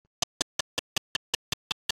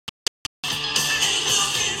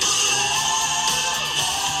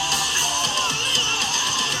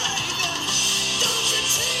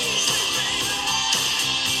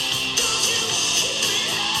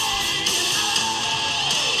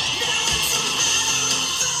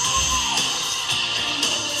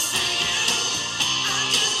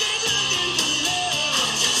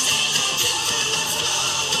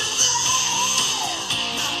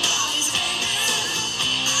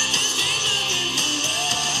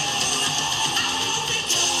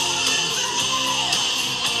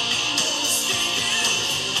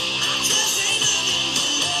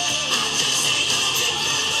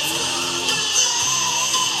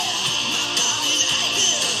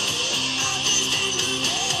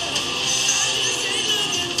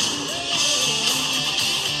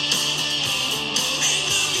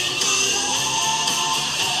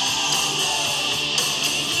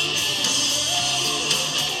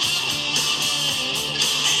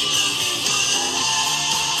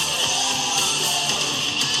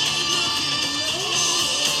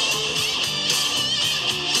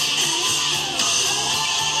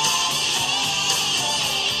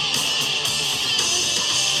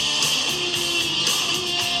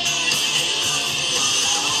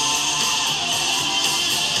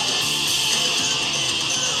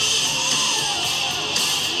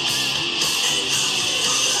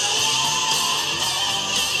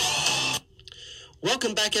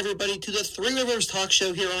Welcome back, everybody, to the Three Rivers Talk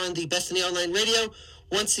Show here on the Bethany Online Radio.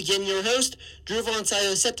 Once again, your host, Drew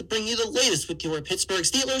Valensayo, is set to bring you the latest with your Pittsburgh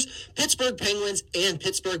Steelers, Pittsburgh Penguins, and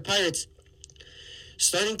Pittsburgh Pirates.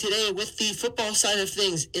 Starting today with the football side of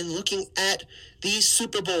things in looking at the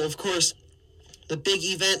Super Bowl. Of course, the big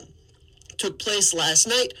event took place last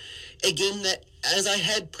night, a game that, as I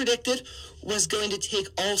had predicted, was going to take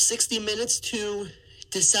all 60 minutes to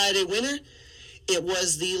decide a winner. It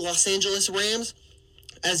was the Los Angeles Rams,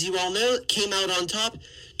 as you all know, came out on top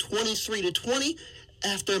 23-20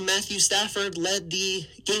 after Matthew Stafford led the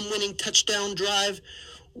game-winning touchdown drive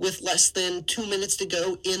with less than 2 minutes to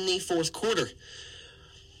go in the fourth quarter.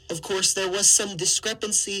 Of course, there was some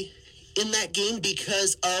discrepancy in that game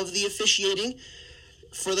because of the officiating.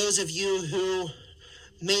 For those of you who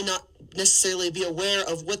may not necessarily be aware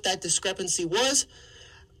of what that discrepancy was,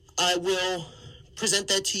 I will present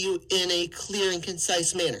that to you in a clear and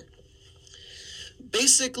concise manner.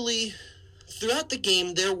 Basically, throughout the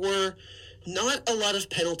game, there were not a lot of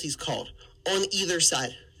penalties called on either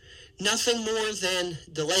side. Nothing more than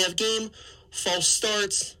delay of game, false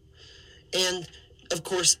starts, and, of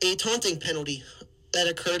course, a taunting penalty that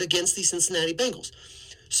occurred against the Cincinnati Bengals.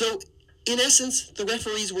 So, in essence, the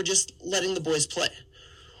referees were just letting the boys play,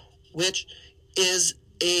 which is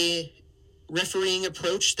a refereeing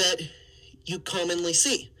approach that you commonly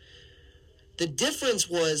see. The difference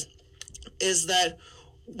is that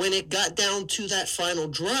when it got down to that final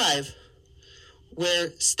drive,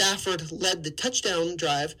 where Stafford led the touchdown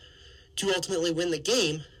drive to ultimately win the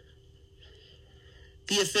game,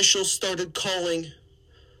 the officials started calling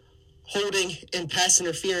holding and pass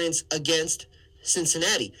interference against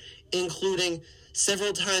Cincinnati, including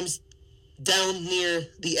several times down near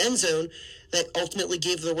the end zone that ultimately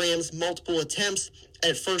gave the Rams multiple attempts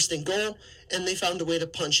at first and goal, and they found a way to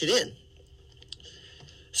punch it in.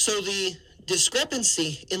 So the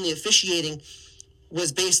discrepancy in the officiating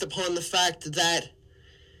was based upon the fact that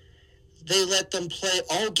they let them play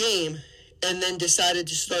all game and then decided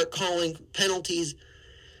to start calling penalties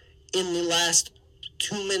in the last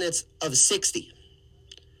 2 minutes of 60.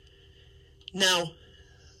 Now,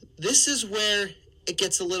 this is where it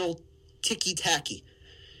gets a little ticky-tacky,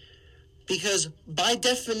 because by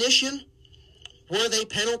definition, were they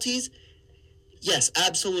penalties? Yes,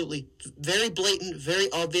 absolutely. Very blatant,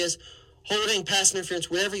 very obvious, holding, pass interference,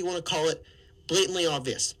 whatever you want to call it, blatantly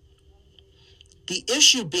obvious. The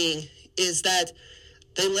issue being is that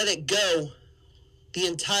they let it go the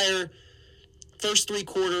entire first three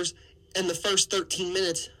quarters and the first 13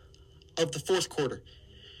 minutes of the fourth quarter.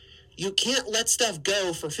 You can't let stuff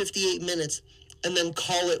go for 58 minutes and then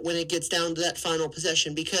call it when it gets down to that final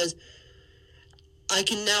possession, because I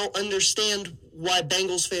can now understand why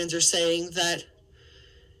Bengals fans are saying that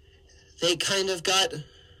they kind of got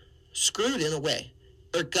screwed in a way,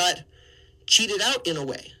 or got cheated out in a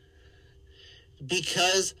way,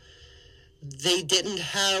 because they didn't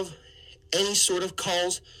have any sort of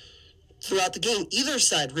calls throughout the game, either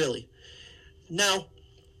side really. Now,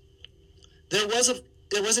 there was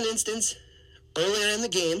an instance earlier in the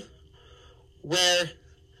game where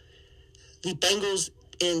the Bengals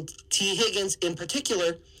and T. Higgins in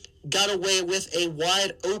particular got away with a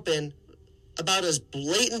wide open, about as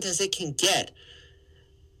blatant as it can get,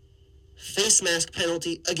 face mask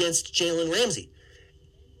penalty against Jalen Ramsey.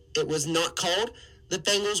 It was not called. The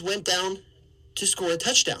Bengals went down to score a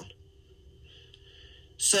touchdown.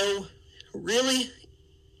 So, really,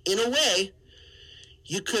 in a way,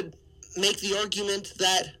 you could make the argument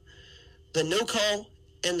that the no call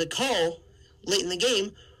and the call late in the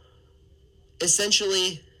game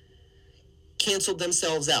essentially canceled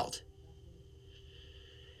themselves out.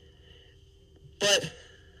 But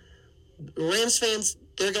Rams fans,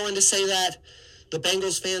 they're going to say that. The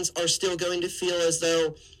Bengals fans are still going to feel as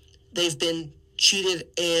though they've been cheated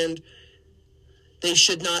and they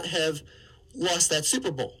should not have lost that Super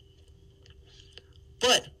Bowl.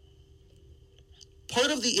 But part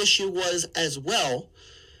of the issue was as well,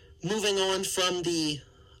 moving on from the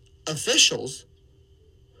officials,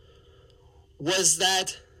 was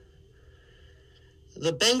that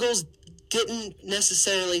the Bengals didn't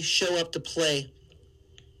necessarily show up to play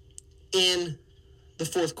in the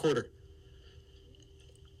fourth quarter.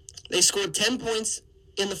 They scored 10 points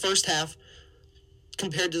in the first half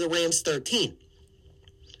compared to the Rams' 13.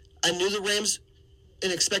 I knew the Rams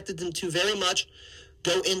and expected them to very much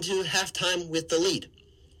go into halftime with the lead.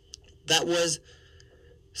 That was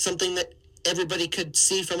something that everybody could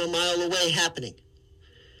see from a mile away happening.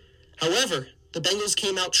 However, the Bengals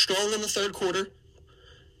came out strong in the third quarter,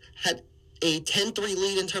 had a 10-3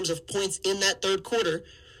 lead in terms of points in that third quarter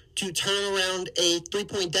to turn around a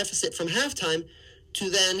 3-point deficit from halftime to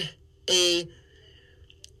then a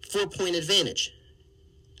 4-point advantage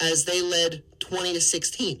as they led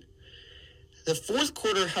 20-16. The fourth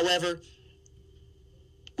quarter, however,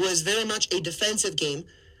 was very much a defensive game,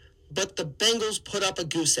 but the Bengals put up a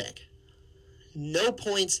goose egg. No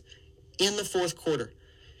points in the fourth quarter.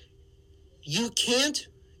 You can't,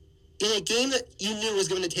 in a game that you knew was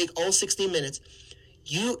going to take all 60 minutes,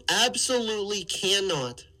 you absolutely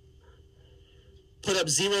cannot put up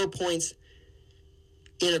 0 points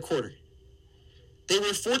in a quarter. They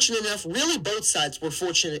were fortunate enough, really both sides were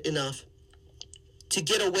fortunate enough, to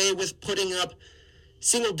get away with putting up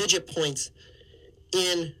single-digit points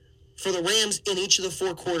for the Rams in each of the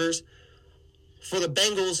 4 quarters, for the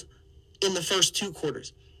Bengals in the first 2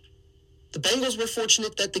 quarters. The Bengals were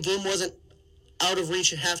fortunate that the game wasn't out of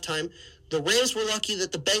reach at halftime. The Rams were lucky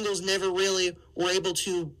that the Bengals never really were able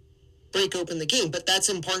to break open the game, but that's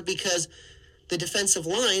in part because the defensive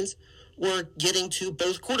lines were getting to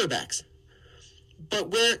both quarterbacks. But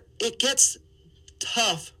where it gets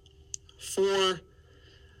tough for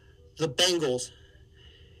the Bengals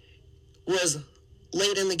was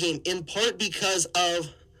late in the game, in part because of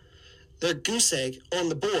their goose egg on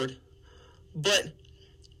the board. But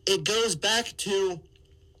it goes back to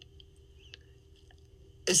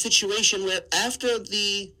a situation where after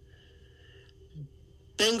the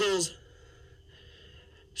Bengals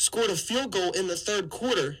scored a field goal in the third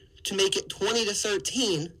quarter to make it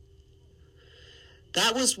 20-13,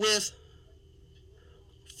 that was with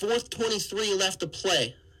 4:23 left to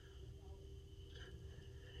play.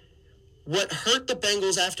 What hurt the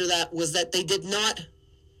Bengals after that was that they did not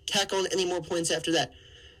tack on any more points after that.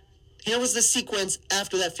 Here was the sequence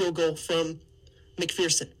after that field goal from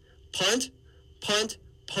McPherson. Punt, punt,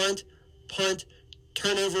 punt, punt,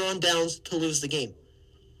 turnover on downs to lose the game.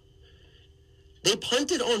 They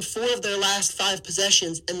punted on 4 of their last 5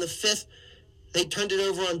 possessions, and the 5th, they turned it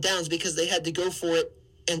over on downs because they had to go for it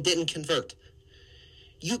and didn't convert.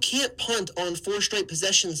 You can't punt on 4 straight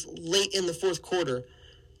possessions late in the fourth quarter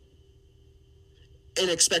and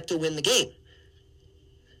expect to win the game.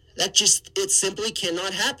 It simply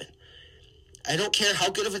cannot happen. I don't care how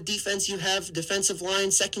good of a defense you have, defensive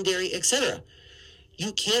line, secondary, etc.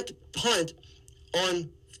 You can't punt on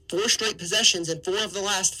 4 straight possessions and 4 of the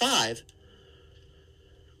last 5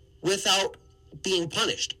 without being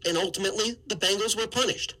punished. And ultimately, the Bengals were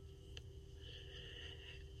punished.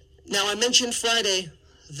 Now, I mentioned Friday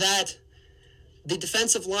that the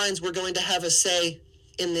defensive lines were going to have a say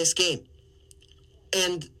in this game.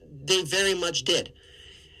 And they very much did.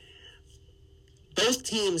 Both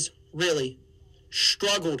teams really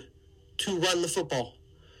struggled to run the football.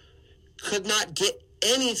 Could not get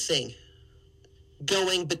anything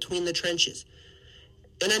going between the trenches.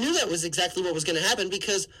 And I knew that was exactly what was going to happen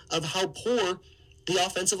because of how poor the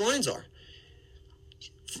offensive lines are.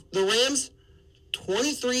 The Rams,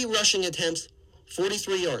 23 rushing attempts,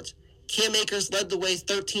 43 yards. Cam Akers led the way,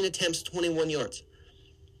 13 attempts, 21 yards.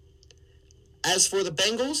 As for the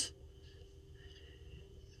Bengals,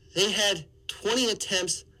 they had 20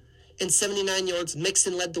 attempts and 79 yards.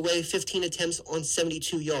 Mixon led the way, 15 attempts on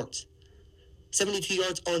 72 yards. 72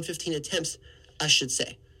 yards on 15 attempts, I should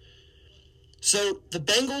say. So the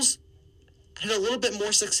Bengals had a little bit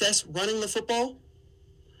more success running the football,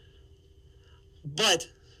 but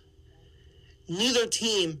neither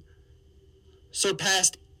team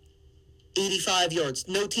surpassed 85 yards.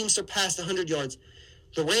 No team surpassed 100 yards.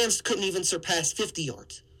 The Rams couldn't even surpass 50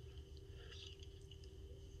 yards.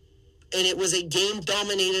 And it was a game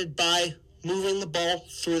dominated by moving the ball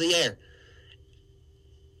through the air.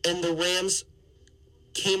 And the Rams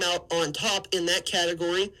came out on top in that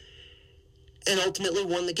category and ultimately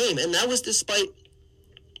won the game. And that was despite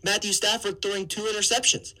Matthew Stafford throwing 2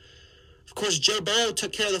 interceptions. Of course, Joe Burrow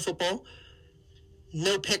took care of the football.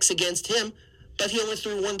 No picks against him, but he only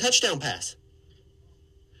threw 1 touchdown pass.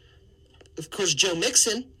 Of course, Joe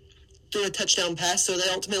Mixon threw a touchdown pass, so they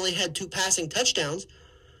ultimately had 2 passing touchdowns.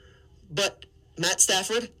 But Matt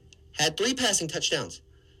Stafford had 3 passing touchdowns.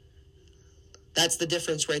 That's the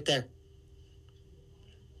difference right there.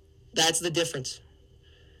 That's the difference.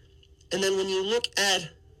 And then when you look at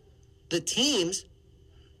the teams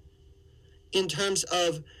in terms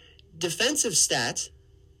of defensive stats,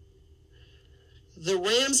 the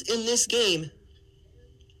Rams in this game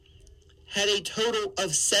had a total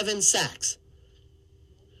of 7 sacks.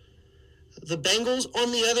 The Bengals,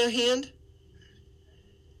 on the other hand,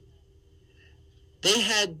 they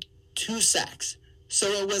had 2 sacks. So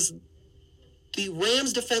it was the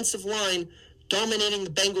Rams' defensive line dominating the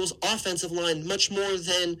Bengals' offensive line much more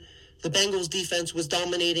than the Bengals' defense was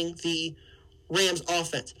dominating the Rams'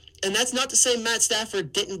 offense. And that's not to say Matt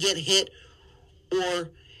Stafford didn't get hit or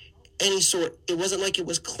any sort. It wasn't like it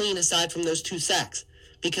was clean aside from those 2 sacks,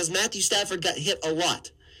 because Matthew Stafford got hit a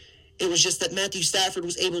lot. It was just that Matthew Stafford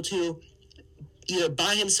was able to either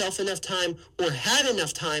buy himself enough time or had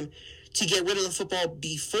enough time to get rid of the football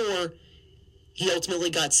before he ultimately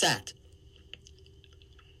got sacked.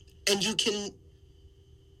 And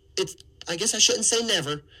I guess I shouldn't say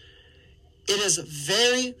never. It is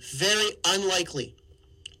very, very unlikely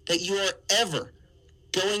that you are ever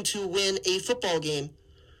going to win a football game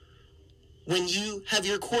when you have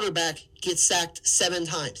your quarterback get sacked 7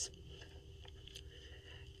 times.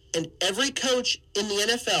 And every coach in the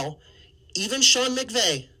NFL, even Sean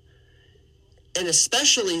McVay, and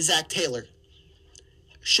especially Zach Taylor,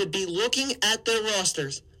 should be looking at their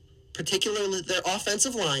rosters, particularly their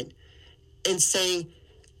offensive line, and saying,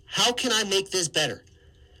 how can I make this better?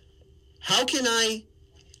 How can I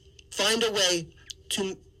find a way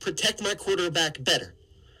to protect my quarterback better?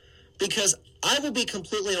 Because I will be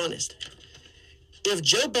completely honest. If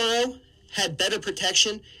Joe Burrow had better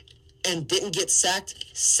protection and didn't get sacked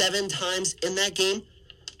 7 times in that game,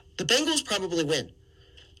 the Bengals probably win.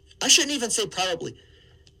 I shouldn't even say probably.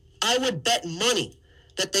 I would bet money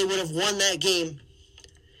that they would have won that game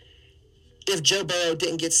if Joe Burrow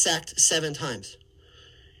didn't get sacked 7 times.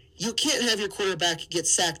 You can't have your quarterback get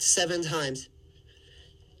sacked 7 times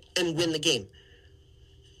and win the game.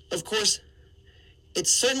 Of course,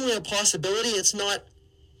 it's certainly a possibility. It's not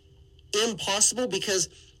impossible, because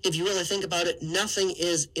if you really think about it, nothing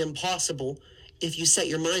is impossible if you set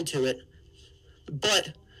your mind to it.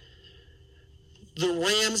 But the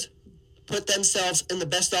Rams put themselves in the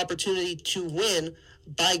best opportunity to win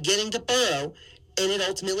by getting to Burrow, and it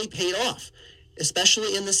ultimately paid off,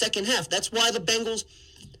 especially in the second half. That's why the Bengals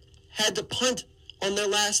had to punt on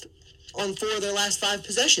 4 of their last 5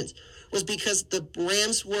 possessions, was because the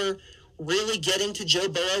Rams were really getting to Joe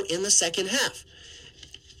Burrow in the second half.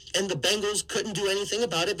 And the Bengals couldn't do anything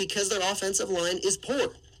about it because their offensive line is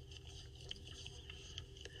poor.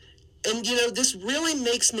 And, this really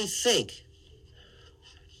makes me think,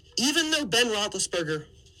 even though Ben Roethlisberger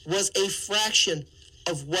was a fraction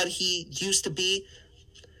of what he used to be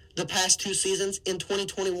the past 2 seasons in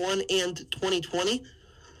 2021 and 2020,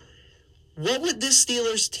 what would this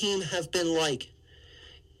Steelers team have been like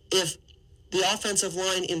if the offensive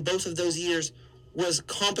line in both of those years was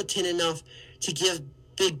competent enough to give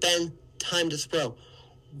Big Ben time to throw?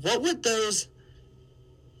 What would those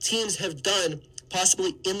teams have done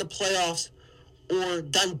possibly in the playoffs or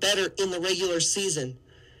done better in the regular season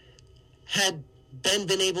had Ben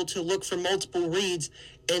been able to look for multiple reads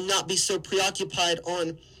and not be so preoccupied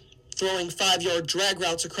on throwing 5-yard drag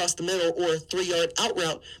routes across the middle or a 3-yard out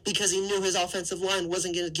route because he knew his offensive line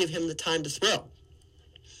wasn't going to give him the time to throw?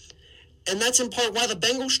 And that's in part why the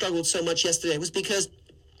Bengals struggled so much yesterday, was because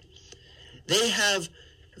they have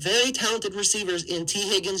very talented receivers in T.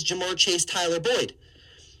 Higgins, Jamar Chase, Tyler Boyd.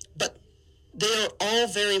 But they are all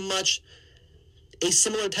very much a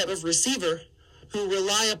similar type of receiver who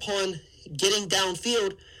rely upon getting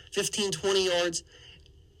downfield 15, 20 yards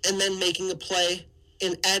and then making a play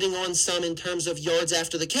and adding on some in terms of yards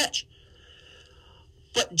after the catch.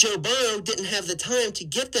 But Joe Burrow didn't have the time to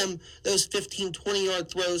get them those 15, 20-yard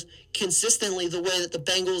throws consistently the way that the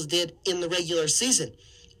Bengals did in the regular season,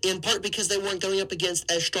 in part because they weren't going up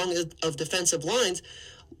against as strong of defensive lines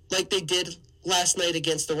like they did last night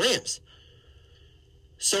against the Rams.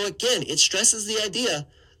 So again, it stresses the idea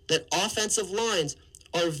that offensive lines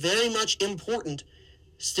are very much important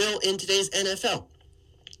still in today's NFL.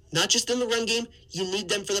 Not just in the run game, you need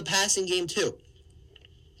them for the passing game too.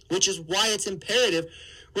 Which is why it's imperative,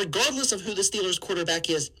 regardless of who the Steelers quarterback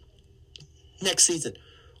is next season,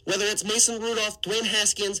 whether it's Mason Rudolph, Dwayne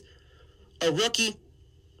Haskins, a rookie,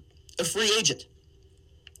 a free agent,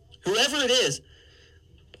 whoever it is,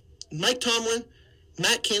 Mike Tomlin,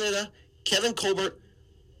 Matt Canada, Kevin Colbert,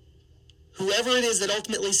 whoever it is that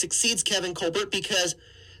ultimately succeeds Kevin Colbert, because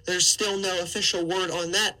there's still no official word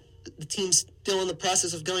on that. The team's still in the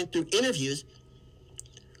process of going through interviews.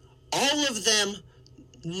 All of them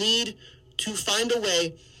need to find a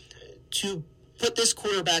way to put this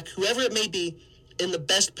quarterback, whoever it may be, in the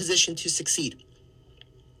best position to succeed.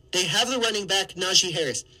 They have the running back, Najee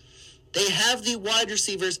Harris. They have the wide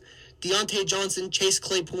receivers, Deontay Johnson, Chase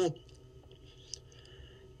Claypool,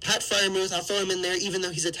 Pat Freiermuth. I'll throw him in there even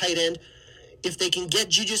though he's a tight end. If they can get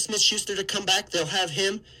Juju Smith-Schuster to come back, they'll have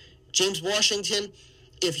him. James Washington,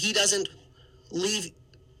 if he doesn't leave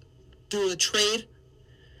through a trade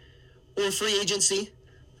or free agency,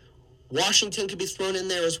 Washington could be thrown in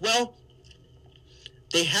there as well.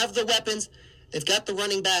 They have the weapons. They've got the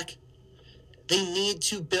running back. They need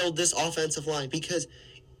to build this offensive line, because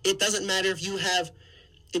It doesn't matter if you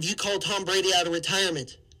call Tom Brady out of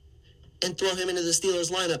retirement and throw him into the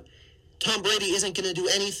Steelers lineup. Tom Brady isn't going to do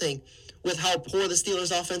anything with how poor the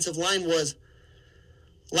Steelers offensive line was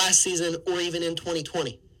last season or even in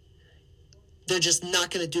 2020. They're just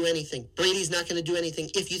not going to do anything. Brady's not going to do anything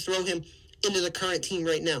if you throw him into the current team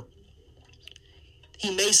right now.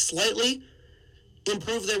 He may slightly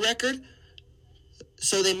improve their record,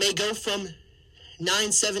 so they may go from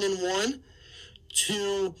 9-7-1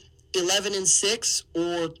 to 11-6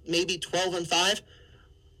 or maybe 12-5,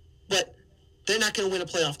 but they're not going to win a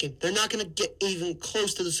playoff game. They're not going to get even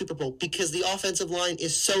close to the Super Bowl because the offensive line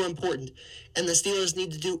is so important, and the Steelers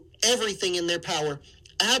need to do everything in their power,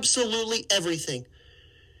 absolutely everything,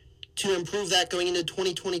 to improve that going into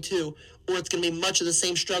 2022, or it's going to be much of the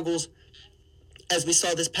same struggles as we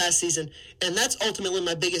saw this past season. And that's ultimately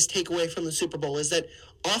my biggest takeaway from the Super Bowl, is that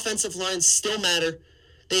offensive lines still matter.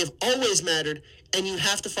 They have always mattered, and you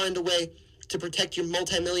have to find a way to protect your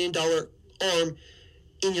multi-million-dollar arm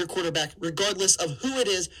in your quarterback, regardless of who it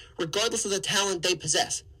is, regardless of the talent they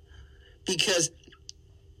possess. Because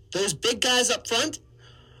those big guys up front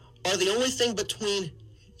are the only thing between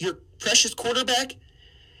your precious quarterback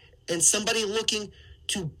and somebody looking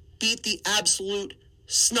to beat the absolute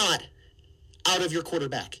snot out of your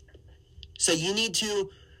quarterback. So you need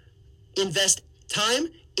to invest time,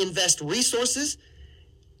 invest resources,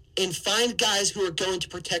 and find guys who are going to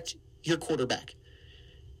protect your quarterback.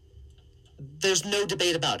 There's no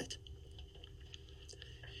debate about it.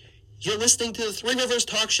 You're listening to the Three Rivers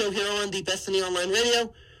Talk Show here on the Bethany Online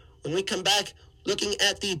Radio. When we come back, looking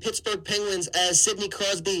at the Pittsburgh Penguins as Sidney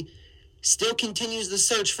Crosby still continues the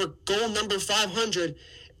search for goal number 500,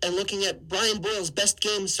 and looking at Brian Boyle's best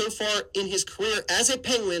game so far in his career as a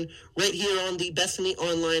Penguin right here on the Bethany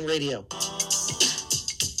Online Radio.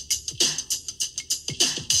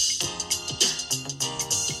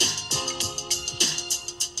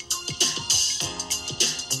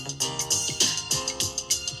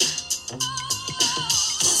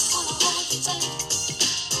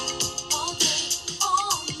 All day,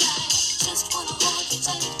 all night, just wanna hold you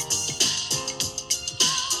tight.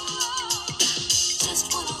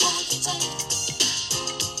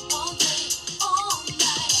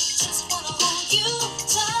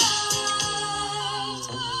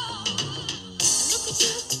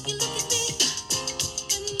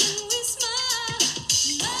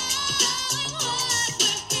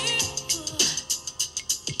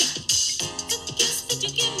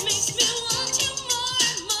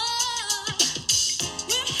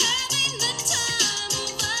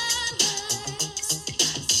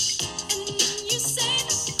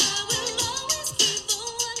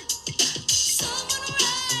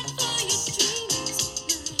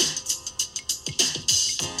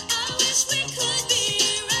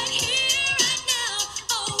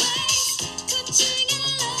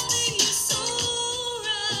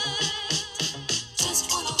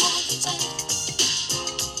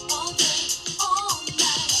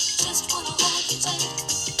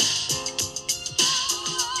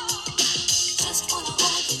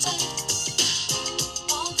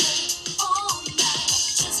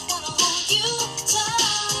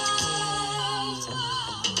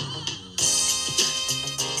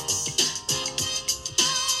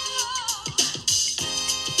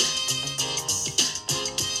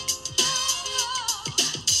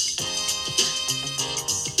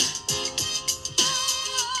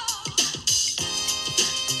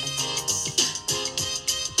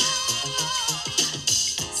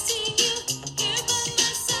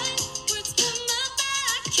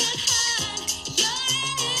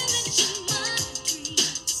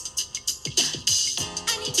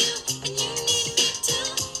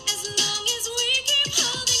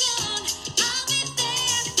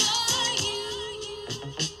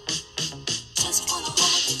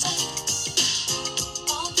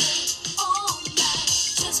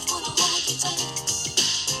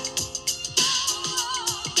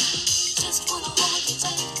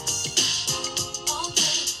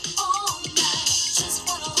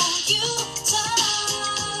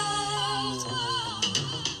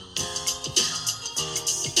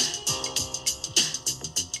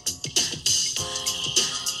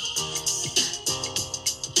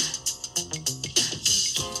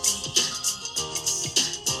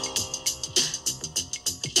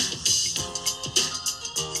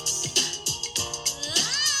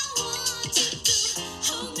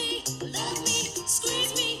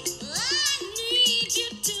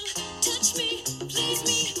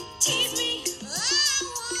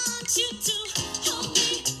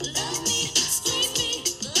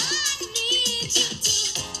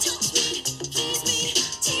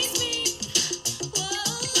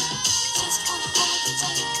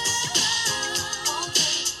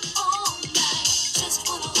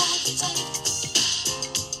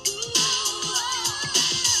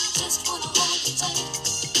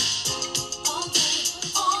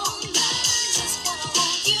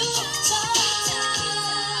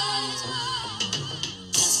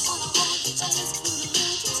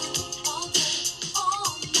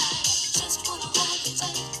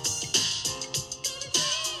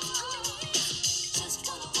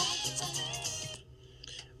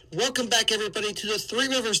 Welcome back, everybody, to the Three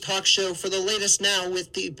Rivers Talk Show for the latest now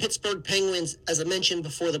with the Pittsburgh Penguins. As I mentioned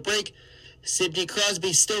before the break, Sidney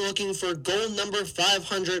Crosby still looking for goal number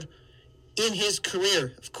 500 in his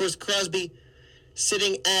career. Of course, Crosby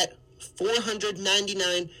sitting at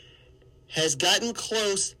 499 has gotten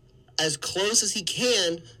close as he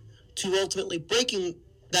can to ultimately breaking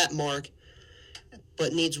that mark,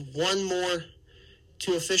 but needs one more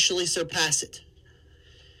to officially surpass it.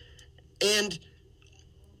 And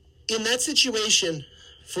in that situation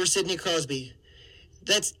for Sidney Crosby,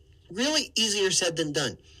 that's really easier said than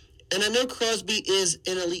done. And I know Crosby is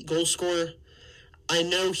an elite goal scorer. I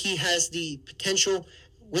know he has the potential,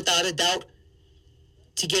 without a doubt,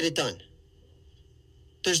 to get it done.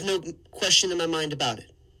 There's no question in my mind about it.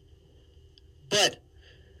 But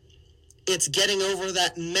it's getting over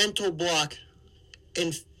that mental block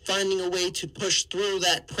and finding a way to push through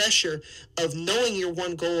that pressure of knowing you're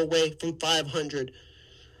one goal away from 500.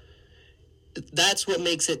 That's what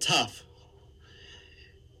makes it tough.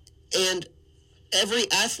 And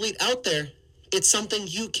every athlete out there, it's something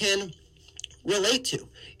you can relate to.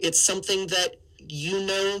 It's something that you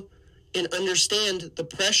know and understand the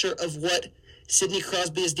pressure of what Sidney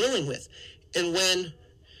Crosby is dealing with. And when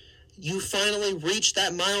you finally reach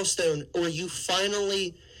that milestone, or you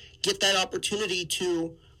finally get that opportunity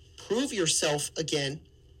to prove yourself again,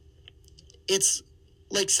 it's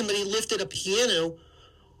like somebody lifted a piano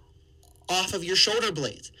off of your shoulder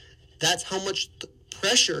blades. That's how much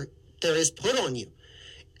pressure there is put on you,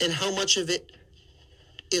 and how much of it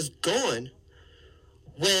is gone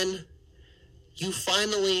when you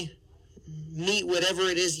finally meet whatever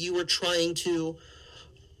it is you were trying to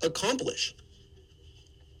accomplish.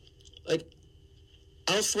 Like,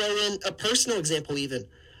 I'll throw in a personal example even.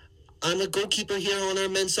 I'm a goalkeeper here on our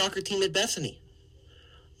men's soccer team at Bethany.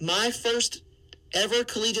 My first ever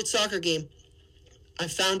collegiate soccer game, I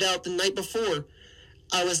found out the night before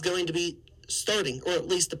I was going to be starting, or at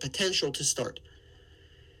least the potential to start.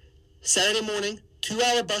 Saturday morning,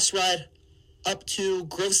 2-hour bus ride up to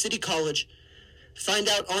Grove City College. Find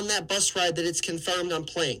out on that bus ride that it's confirmed I'm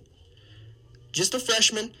playing. Just a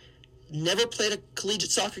freshman, never played a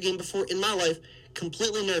collegiate soccer game before in my life,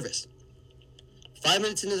 completely nervous. 5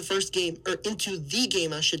 minutes into the first game, or into the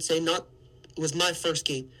game, I should say, it was my first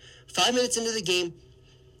game. 5 minutes into the game,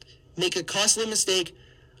 make a costly mistake,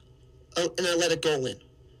 and I let a goal in.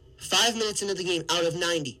 5 minutes into the game, out of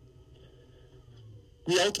 90.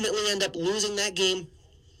 We ultimately end up losing that game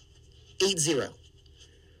 8-0.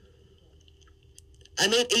 I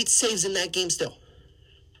made 8 saves in that game still.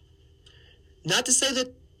 Not to say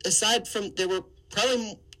that aside from, there were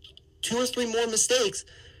probably 2 or 3 more mistakes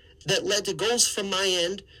that led to goals from my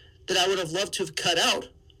end that I would have loved to have cut out.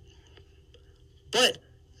 But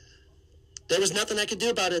there was nothing I could do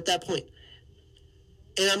about it at that point.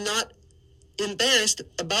 And I'm not embarrassed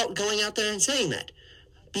about going out there and saying that.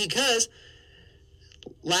 Because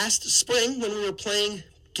last spring, when we were playing,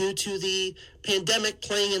 due to the pandemic,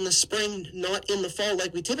 playing in the spring, not in the fall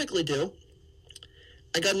like we typically do,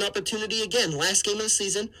 I got an opportunity again, last game of the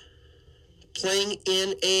season, playing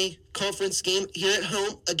in a conference game here at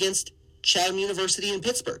home against Chatham University in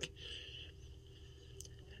Pittsburgh.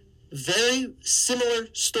 Very similar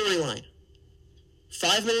storyline.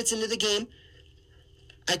 5 minutes into the game,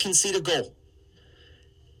 I concede a goal.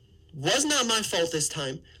 Was not my fault this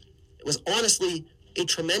time. It was honestly a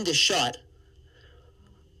tremendous shot.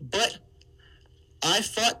 But I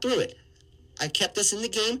fought through it. I kept us in the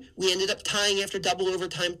game. We ended up tying after double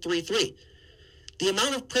overtime 3-3. The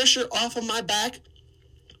amount of pressure off of my back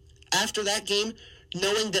after that game,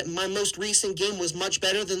 knowing that my most recent game was much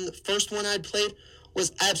better than the first one I'd played,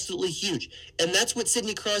 was absolutely huge. And that's what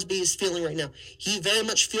Sidney Crosby is feeling right now. He very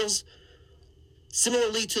much feels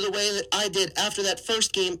similarly to the way that I did after that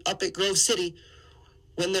first game up at Grove City,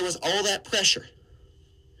 when there was all that pressure.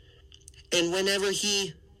 And whenever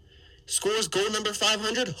he scores goal number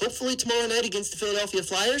 500, hopefully tomorrow night against the Philadelphia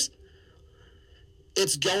Flyers,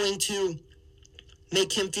 it's going to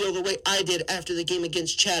make him feel the way I did after the game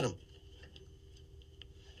against Chatham.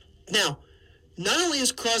 Now, not only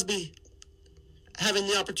is Crosby having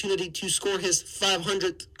the opportunity to score his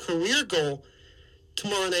 500th career goal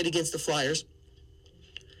tomorrow night against the Flyers,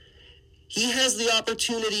 he has the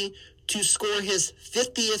opportunity to score his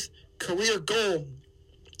 50th career goal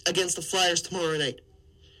against the Flyers tomorrow night.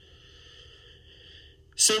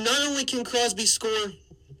 So not only can Crosby score,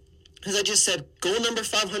 as I just said, goal number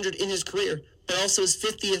 500 in his career, but also his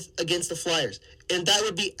 50th against the Flyers. And that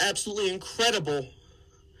would be absolutely incredible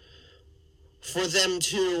for them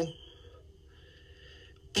to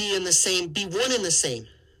be one in the same.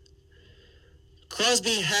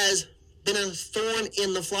 Crosby has been a thorn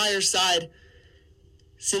in the Flyers' side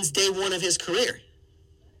since day one of his career.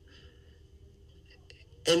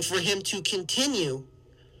 And for him to continue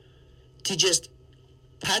to just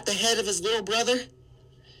pat the head of his little brother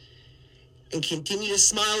and continue to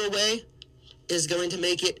smile away is going to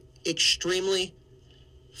make it extremely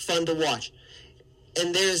fun to watch.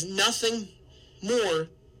 And there's nothing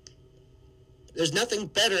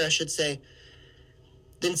better, I should say,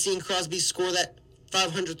 than seeing Crosby score that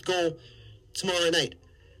 500th goal tomorrow night.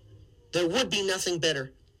 There would be nothing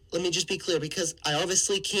better. Let me just be clear, because I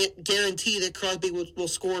obviously can't guarantee that Crosby will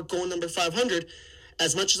score goal number 500.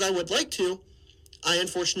 As much as I would like to, I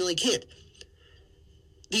unfortunately can't.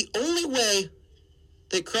 The only way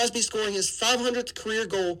that Crosby scoring his 500th career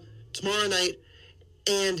goal tomorrow night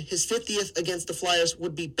and his 50th against the Flyers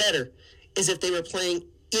would be better is if they were playing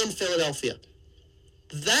in Philadelphia.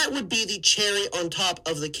 That would be the cherry on top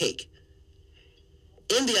of the cake.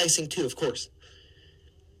 And the icing too, of course.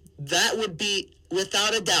 That would be,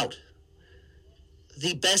 without a doubt,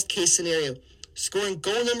 the best case scenario. Scoring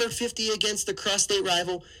goal number 50 against the cross-state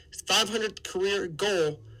rival, 500th career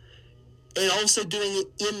goal, and also doing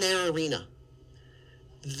it in their arena.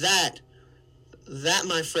 That,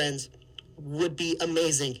 my friends, would be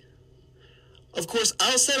amazing. Of course,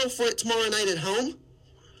 I'll settle for it tomorrow night at home,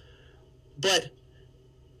 but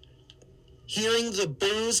hearing the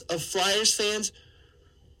boos of Flyers fans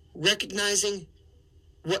recognizing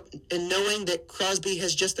what and knowing that Crosby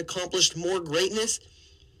has just accomplished more greatness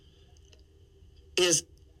is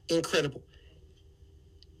incredible.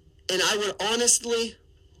 And I would honestly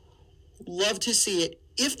love to see it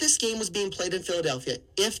if this game was being played in Philadelphia.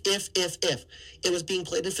 If it was being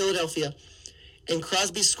played in Philadelphia and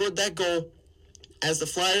Crosby scored that goal as the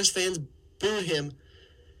Flyers fans booed him,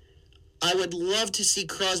 I would love to see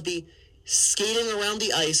Crosby skating around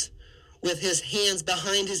the ice with his hands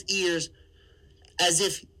behind his ears as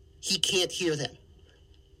if he can't hear them.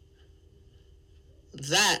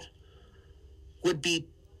 That would be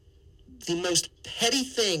the most petty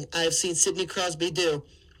thing I've seen Sidney Crosby do,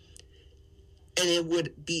 and it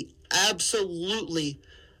would be absolutely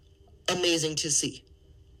amazing to see.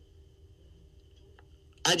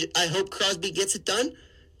 I hope Crosby gets it done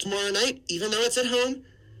tomorrow night, even though it's at home.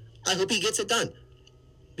 I hope he gets it done,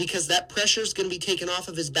 because that pressure is going to be taken off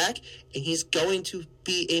of his back, and he's going to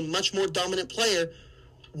be a much more dominant player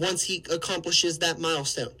once he accomplishes that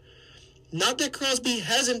milestone. Not that Crosby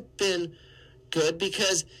hasn't been good,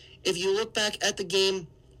 because if you look back at the game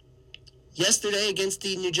yesterday against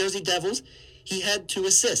the New Jersey Devils, he had 2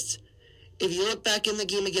 assists. If you look back in the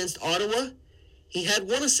game against Ottawa, he had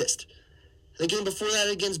 1 assist. The game before that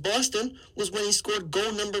against Boston was when he scored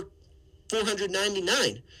goal number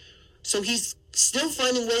 499. So he's still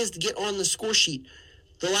finding ways to get on the score sheet.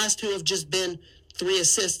 The last 2 have just been 3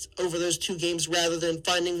 assists over those 2 games rather than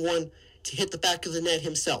finding one to hit the back of the net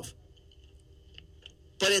himself.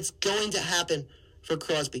 But it's going to happen for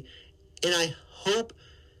Crosby. And I hope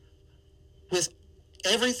with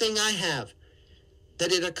everything I have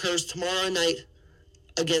that it occurs tomorrow night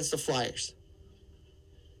against the Flyers.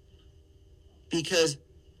 Because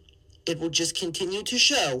it will just continue to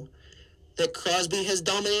show that Crosby has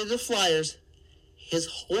dominated the Flyers his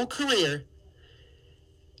whole career,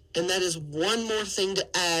 and that is one more thing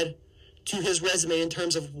to add to his resume in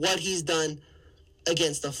terms of what he's done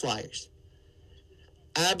against the Flyers.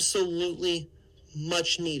 Absolutely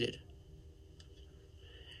much needed.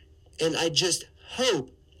 And I just hope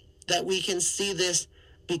that we can see this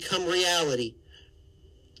become reality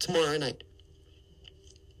tomorrow night.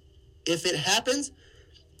 If it happens,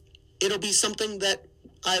 it'll be something that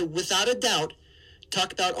I, without a doubt,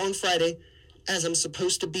 talk about on Friday, as I'm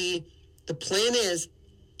supposed to be. The plan is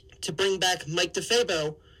to bring back Mike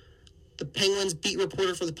DeFabo, the Penguins beat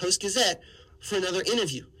reporter for the Post-Gazette, for another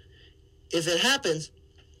interview. If it happens,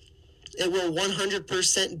 it will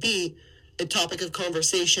 100% be a topic of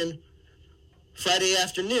conversation Friday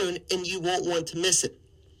afternoon, and you won't want to miss it.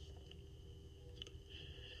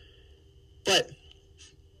 But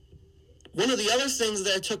one of the other things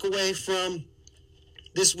that I took away from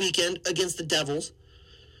this weekend against the Devils,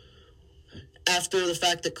 after the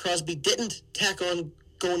fact that Crosby didn't tack on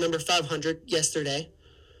goal number 500 yesterday,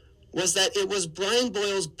 was that it was Brian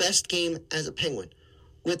Boyle's best game as a Penguin,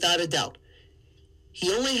 without a doubt.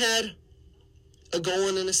 He only had a goal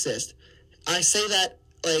and an assist. I say that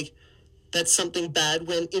like that's something bad,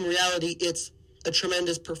 when in reality it's a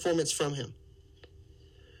tremendous performance from him.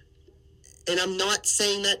 And I'm not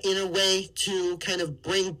saying that in a way to kind of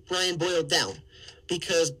bring Brian Boyle down,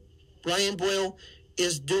 because Brian Boyle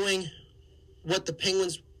is doing what the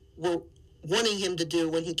Penguins were wanting him to do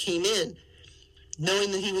when he came in,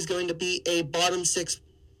 knowing that he was going to be a bottom six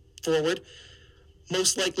forward,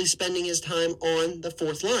 most likely spending his time on the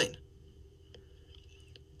fourth line.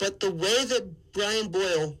 But the way that Brian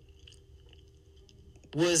Boyle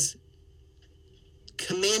was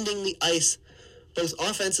commanding the ice, both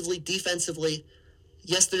offensively, defensively,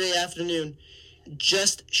 yesterday afternoon,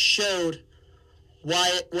 just showed why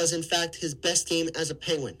it was, in fact, his best game as a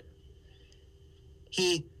Penguin.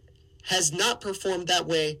 He has not performed that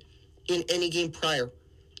way in any game prior.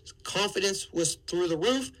 His confidence was through the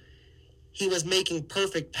roof. He was making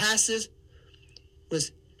perfect passes,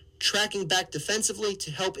 was tracking back defensively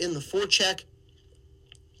to help in the forecheck.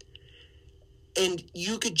 And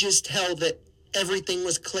you could just tell that everything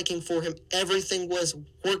was clicking for him. Everything was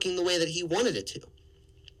working the way that he wanted it to.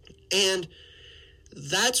 And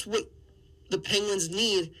that's what the Penguins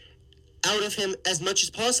need out of him as much as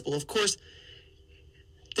possible. Of course,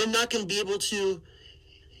 they're not going to be able to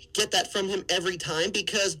get that from him every time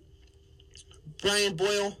because Brian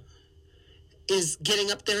Boyle is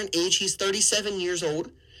getting up there in age. He's 37 years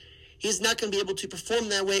old. He's not going to be able to perform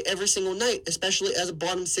that way every single night, especially as a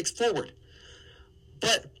bottom six forward.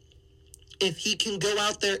 But if he can go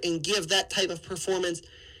out there and give that type of performance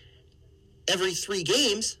every 3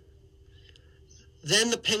 games, then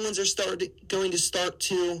the Penguins are going to start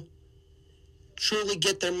to truly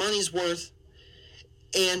get their money's worth,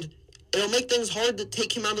 and it'll make things hard to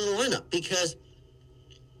take him out of the lineup because,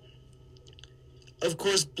 of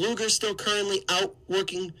course, Blueger's still currently out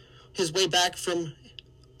working his way back from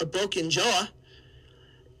a broken jaw,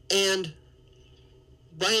 and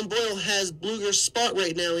Brian Boyle has Blueger's spot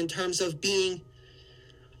right now in terms of being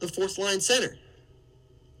the fourth line center.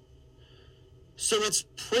 So it's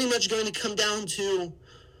pretty much going to come down to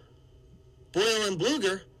Boyle and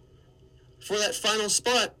Blueger for that final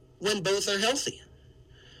spot when both are healthy.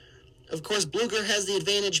 Of course, Blueger has the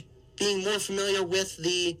advantage being more familiar with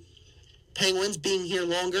the Penguins, being here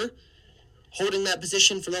longer, holding that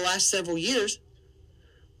position for the last several years.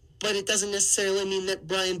 But it doesn't necessarily mean that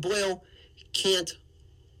Brian Boyle can't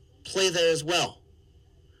play there as well.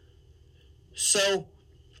 So,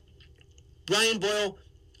 Brian Boyle,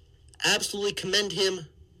 absolutely commend him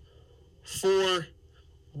for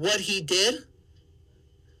what he did,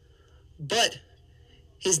 but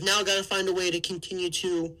he's now got to find a way to continue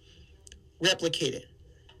to replicate it.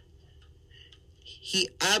 He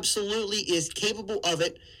absolutely is capable of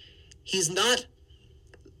it. He's not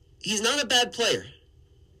a bad player.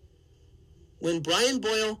 When Brian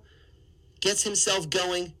Boyle gets himself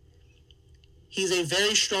going, he's a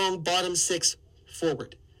very strong bottom six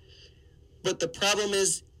forward. But the problem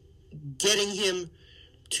is getting him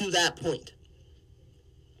to that point.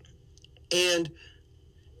 And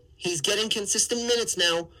he's getting consistent minutes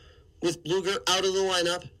now with Blueger out of the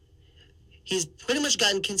lineup. He's pretty much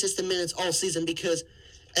gotten consistent minutes all season because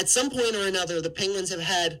at some point or another, the Penguins have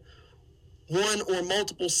had one or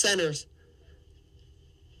multiple centers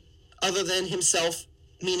other than himself,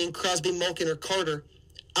 meaning Crosby, Malkin, or Carter,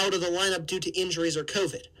 out of the lineup due to injuries or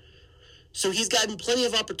COVID. So he's gotten plenty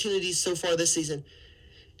of opportunities so far this season,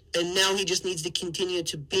 and now he just needs to continue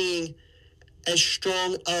to being as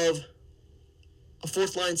strong of a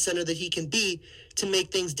fourth-line center that he can be to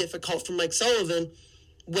make things difficult for Mike Sullivan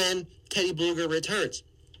when Teddy Blueger returns.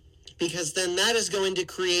 Because then that is going to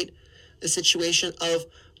create the situation of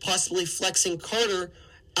possibly flexing Carter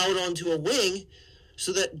out onto a wing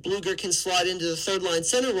so that Blueger can slide into the third-line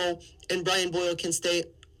center role and Brian Boyle can stay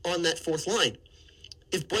on that fourth line.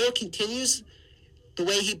 If Boyle continues the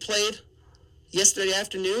way he played yesterday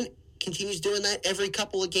afternoon, continues doing that every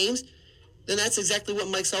couple of games, then that's exactly what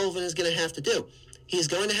Mike Sullivan is going to have to do. He's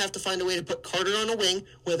going to have to find a way to put Carter on a wing,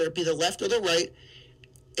 whether it be the left or the right,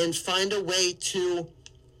 and find a way to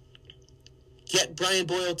get Brian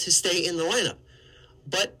Boyle to stay in the lineup.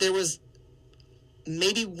 But there was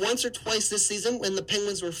maybe once or twice this season when the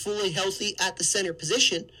Penguins were fully healthy at the center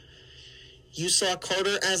position, you saw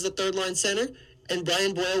Carter as the third-line center, and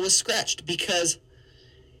Brian Boyle was scratched because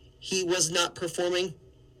he was not performing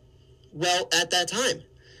well at that time.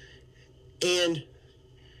 And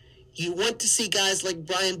you want to see guys like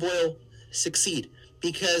Brian Boyle succeed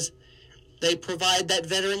because they provide that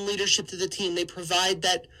veteran leadership to the team. They provide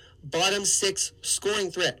that bottom six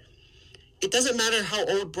scoring threat. It doesn't matter how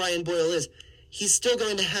old Brian Boyle is. He's still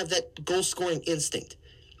going to have that goal-scoring instinct.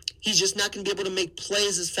 He's just not going to be able to make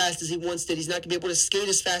plays as fast as he once did. He's not going to be able to skate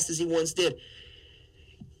as fast as he once did.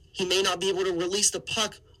 He may not be able to release the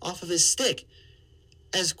puck off of his stick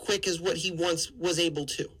as quick as what he once was able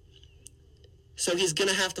to. So he's going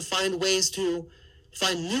to have to find new ways,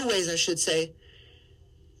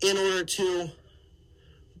 in order to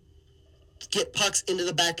get pucks into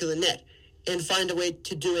the back of the net. and find a way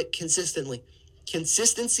to do it consistently.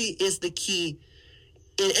 Consistency is the key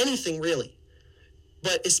in anything, really.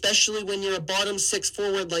 But especially when you're a bottom six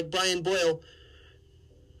forward like Brian Boyle,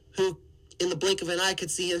 who in the blink of an eye could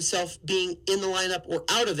see himself being in the lineup or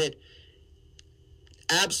out of it,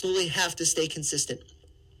 absolutely have to stay consistent.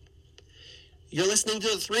 You're listening to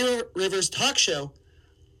the Three Rivers Talk Show.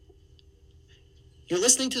 You're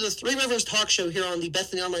listening to the Three Rivers Talk Show here on the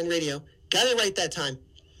Bethany Online Radio. Got it right that time.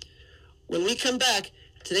 When we come back,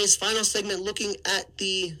 today's final segment looking at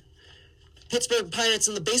the Pittsburgh Pirates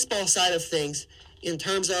and the baseball side of things in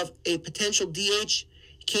terms of a potential DH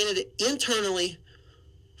candidate internally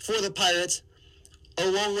for the Pirates,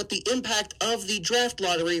 along with the impact of the draft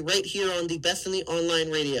lottery right here on the Bethany Online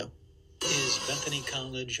Radio. Is Bethany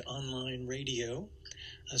College Online Radio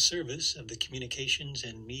a service of the Communications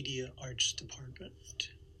and Media Arts Department?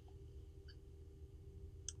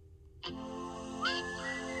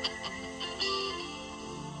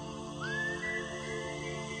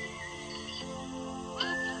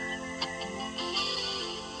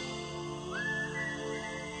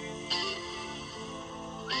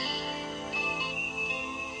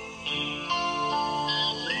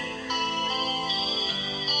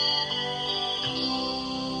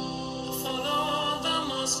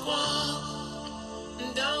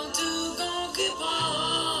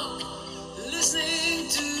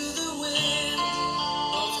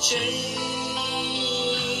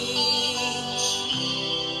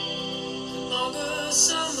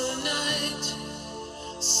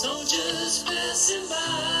 Soldiers passing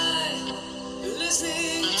by,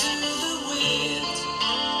 listening to the wind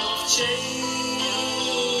of change.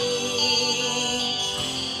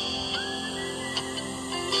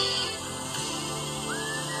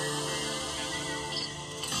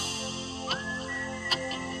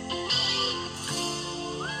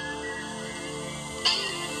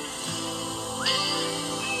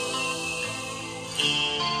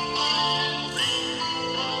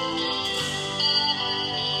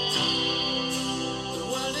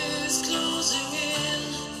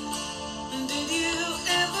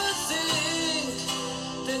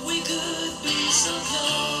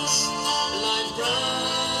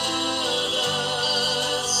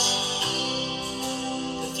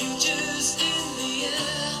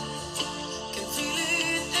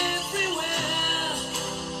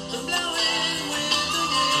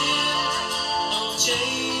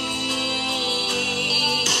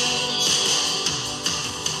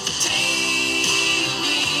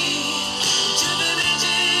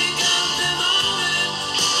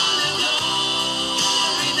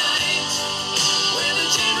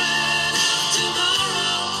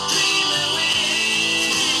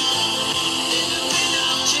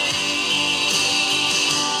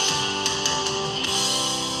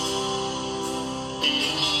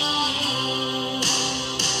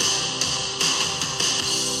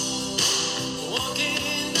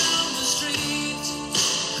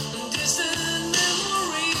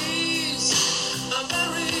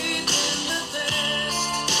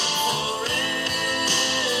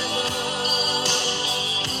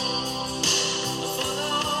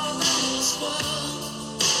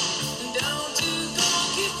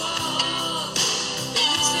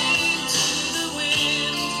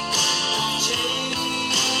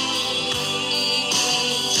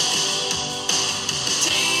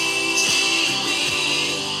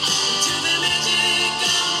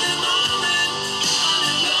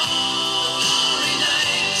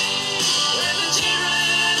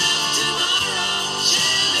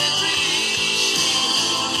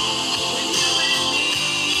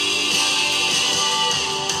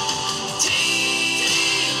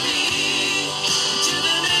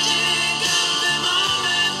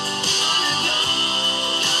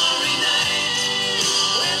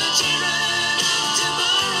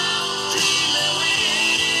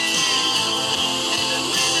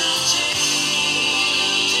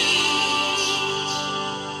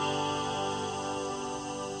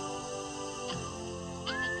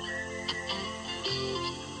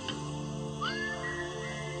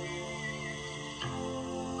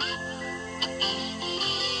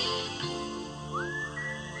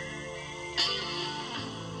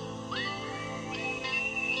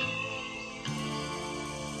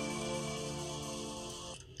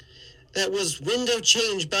 That was Window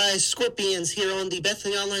Change by Scorpions here on the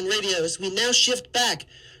Bethany Online Radio. As we now shift back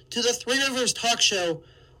to the Three Rivers Talk Show,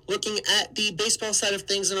 looking at the baseball side of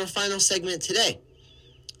things in our final segment today.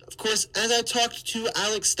 Of course, as I talked to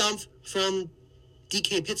Alex Stumpf from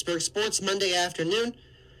DK Pittsburgh Sports Monday afternoon,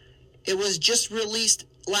 it was just released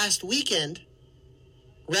last weekend,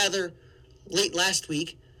 rather late last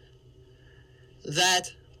week,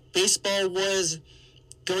 that baseball was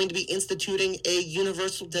going to be instituting a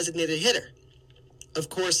universal designated hitter. Of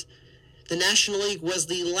course, the National League was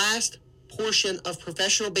the last portion of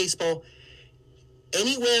professional baseball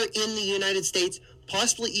anywhere in the United States,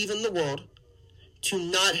 possibly even the world, to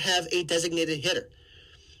not have a designated hitter.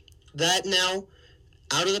 That now,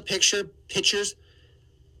 out of the picture, pitchers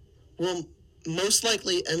will most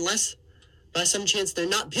likely, unless by some chance they're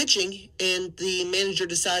not pitching and the manager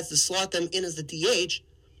decides to slot them in as the DH,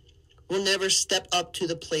 will never step up to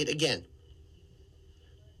the plate again.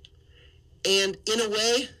 And in a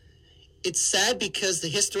way, it's sad because the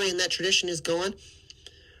history and that tradition is gone.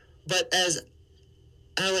 But as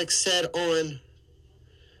Alex said on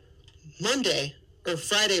Monday, or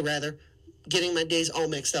Friday rather, getting my days all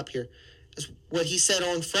mixed up here, is what he said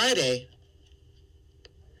on Friday,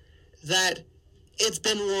 that it's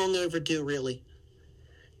been long overdue, really.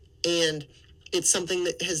 And it's something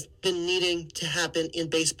that has been needing to happen in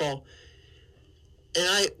baseball. And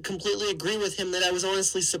I completely agree with him that I was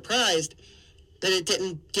honestly surprised that it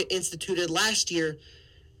didn't get instituted last year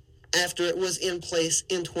after it was in place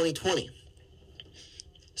in 2020.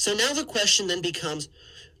 So now the question then becomes,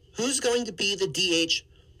 who's going to be the DH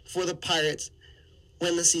for the Pirates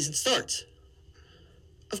when the season starts?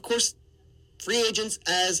 Of course, free agents,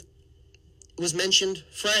 as was mentioned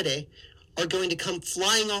Friday, are going to come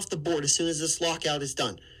flying off the board as soon as this lockout is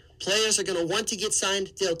done. Players are going to want to get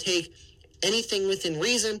signed. They'll take anything within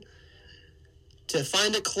reason to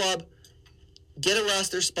find a club, get a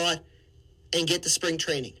roster spot, and get to spring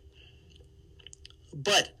training.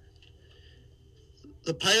 But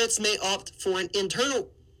the Pirates may opt for an internal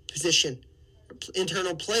position,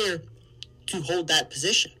 internal player to hold that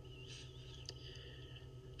position.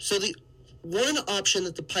 So the one option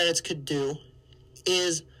that the Pirates could do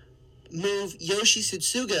is move Yoshi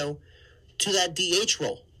Tsutsugo to that DH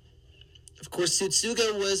role. Of course,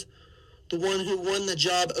 Tsutsugo was the one who won the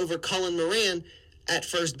job over Colin Moran at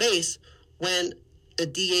first base when a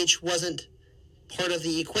DH wasn't part of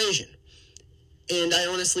the equation. And I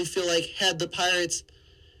honestly feel like had the Pirates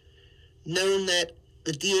known that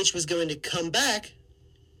the DH was going to come back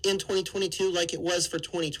in 2022 like it was for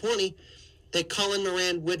 2020, that Colin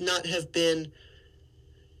Moran would not have been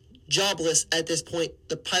jobless at this point.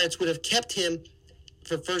 The Pirates would have kept him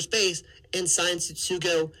for first base and signed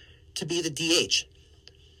Tsutsugo to be the DH.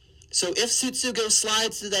 So if Tsutsugo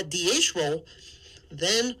slides to that DH role,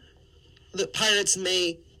 then the Pirates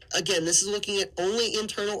may, again, this is looking at only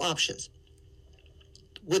internal options,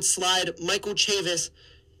 would slide Michael Chavis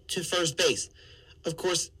to first base. Of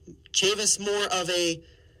course, Chavis more of a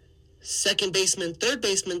second baseman, third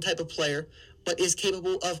baseman type of player, but is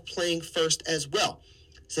capable of playing first as well.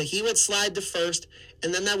 So he would slide to first,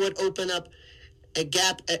 and then that would open up a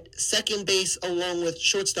gap at second base along with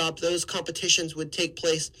shortstop. Those competitions would take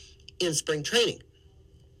place in spring training.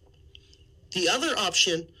 The other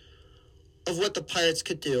option of what the Pirates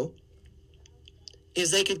could do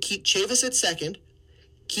is they could keep Chavis at second,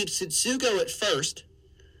 keep Tsutsugo at first,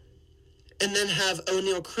 and then have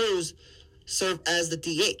O'Neal Cruz serve as the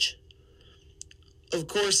DH. Of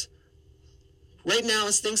course, right now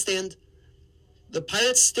as things stand, the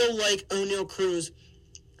Pirates still like O'Neal Cruz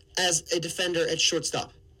as a defender at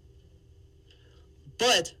shortstop.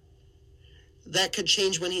 But that could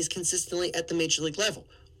change when he's consistently at the major league level.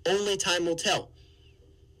 Only time will tell.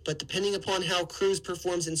 But depending upon how Cruz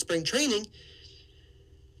performs in spring training,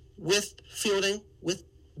 with fielding, with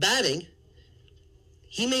batting,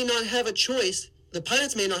 he may not have a choice, the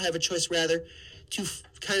Pirates may not have a choice, rather, to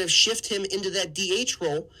kind of shift him into that DH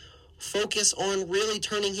role, focus on really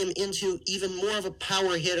turning him into even more of a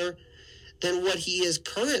power hitter than what he is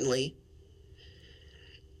currently,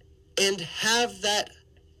 and have that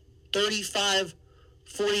 35,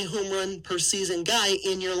 40 home run per season guy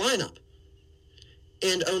in your lineup.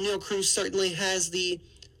 And O'Neal Cruz certainly has the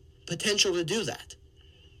potential to do that.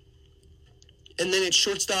 And then at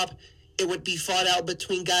shortstop, it would be fought out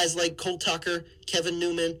between guys like Cole Tucker, Kevin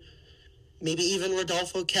Newman, maybe even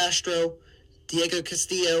Rodolfo Castro, Diego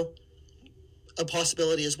Castillo, a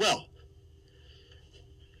possibility as well.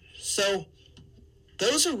 So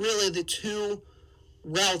those are really the two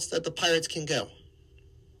routes that the Pirates can go.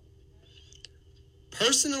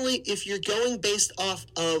 Personally, if you're going based off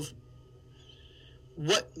of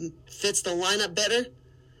what fits the lineup better,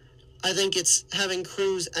 I think it's having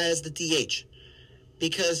Cruz as the DH.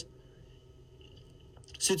 Because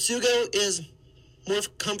Tsutsugo is more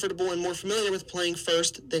comfortable and more familiar with playing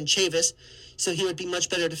first than Chavis, so he would be much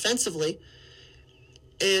better defensively.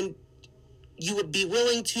 And you would be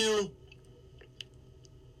willing to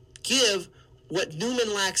give what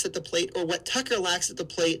Newman lacks at the plate or what Tucker lacks at the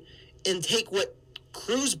plate and take what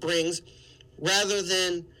Cruz brings rather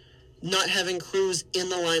than not having Cruz in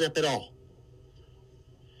the lineup at all.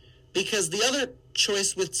 Because the other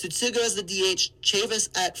choice with Tsutsugo as the DH, Chavis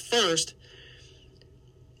at first,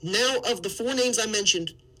 now of the four names I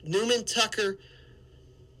mentioned, Newman, Tucker,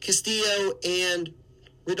 Castillo, and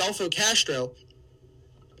Rodolfo Castro,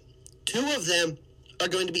 two of them are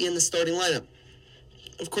going to be in the starting lineup.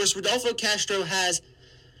 Of course, Rodolfo Castro has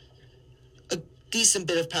a decent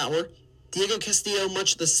bit of power. Diego Castillo,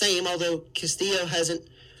 much the same, although Castillo hasn't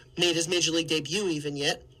made his Major League debut even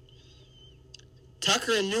yet.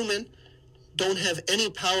 Tucker and Newman don't have any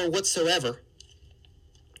power whatsoever.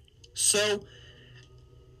 So,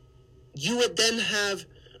 you would then have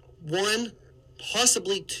one,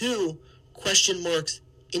 possibly two question marks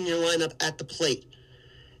in your lineup at the plate.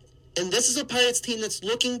 And this is a Pirates team that's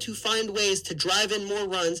looking to find ways to drive in more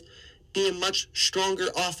runs, be a much stronger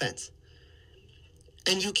offense.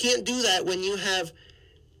 And you can't do that when you have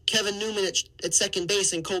Kevin Newman at second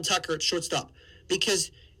base and Cole Tucker at shortstop.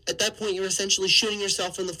 Because at that point, you're essentially shooting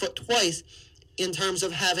yourself in the foot twice in terms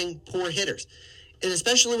of having poor hitters. And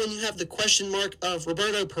especially when you have the question mark of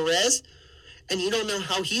Roberto Perez, and you don't know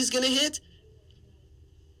how he's going to hit,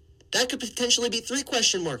 that could potentially be 3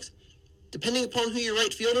 question marks. Depending upon who your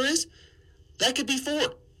right fielder is, that could be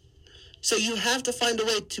 4. So you have to find a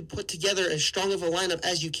way to put together as strong of a lineup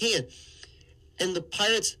as you can. And the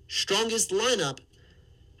Pirates' strongest lineup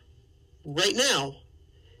right now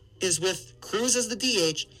is with Cruz as the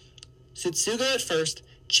DH, Tsutsugo at first,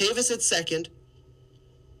 Chavis at second.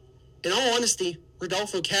 In all honesty,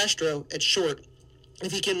 Rodolfo Castro at short.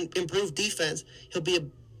 If he can improve defense, he'll be a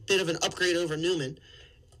bit of an upgrade over Newman.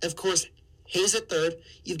 Of course, Hayes at third.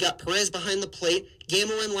 You've got Perez behind the plate,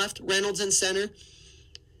 Gamble in left, Reynolds in center.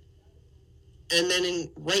 And then in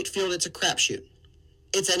right field, it's a crapshoot.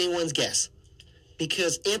 It's anyone's guess.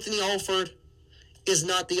 Because Anthony Alford is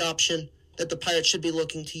not the option that the Pirates should be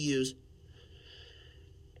looking to use.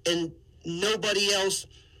 And nobody else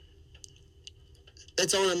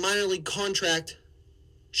that's on a minor league contract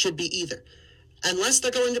should be either. Unless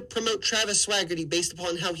they're going to promote Travis Swaggerty based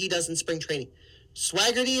upon how he does in spring training.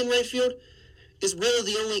 Swaggerty in right field is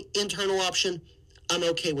really the only internal option I'm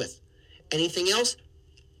okay with. Anything else?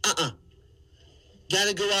 Got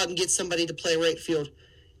to go out and get somebody to play right field.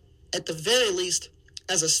 At the very least,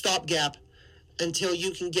 as a stopgap until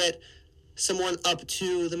you can get someone up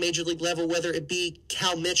to the major league level, whether it be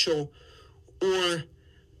Cal Mitchell or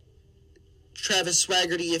Travis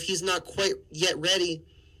Swaggerty, if he's not quite yet ready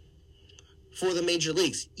for the major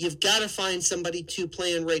leagues. You've got to find somebody to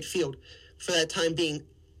play in right field for that time being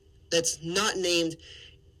that's not named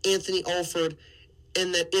Anthony Alford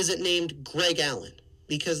and that isn't named Greg Allen,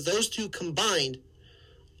 because those two combined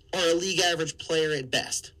are a league average player at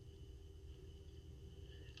best.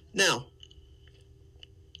 Now,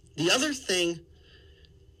 the other thing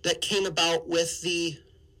that came about with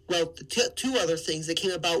two other things that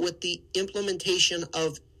came about with the implementation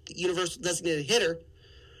of the universal designated hitter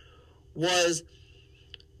was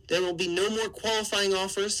there will be no more qualifying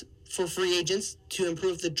offers for free agents to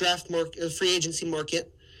improve the free agency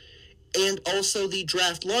market, and also the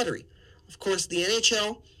draft lottery. Of course, the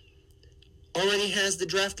NHL already has the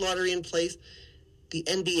draft lottery in place. The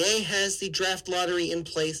NBA has the draft lottery in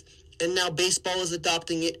place, and now baseball is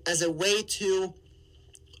adopting it as a way to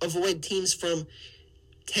avoid teams from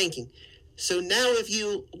tanking. So now if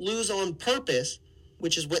you lose on purpose,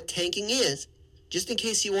 which is what tanking is, just in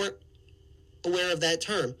case you weren't aware of that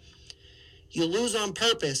term, you lose on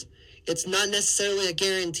purpose, it's not necessarily a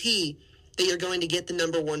guarantee that you're going to get the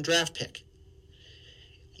number 1 draft pick.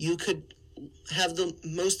 You could have the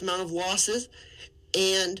most amount of losses,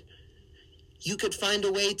 and you could find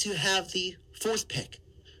a way to have the 4th pick,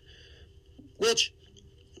 which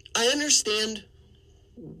I understand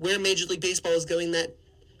where Major League Baseball is going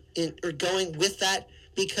with that,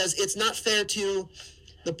 because it's not fair to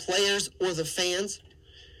the players or the fans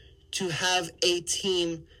to have a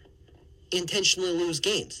team intentionally lose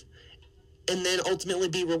games and then ultimately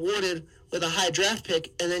be rewarded with a high draft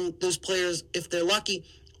pick, and then those players, if they're lucky,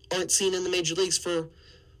 aren't seen in the major leagues for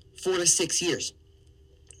 4 to 6 years.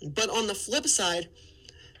 But on the flip side,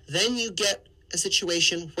 then you get a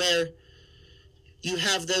situation where you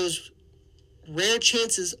have those rare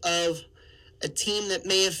chances of a team that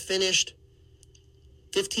may have finished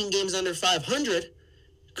 15 games under 500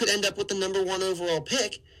 could end up with the number 1 overall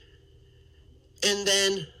pick, and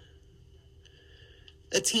then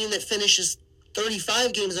a team that finishes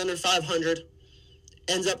 35 games under 500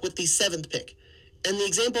 ends up with the 7th pick. And the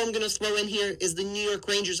example I'm going to throw in here is the New York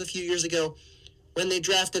Rangers a few years ago when they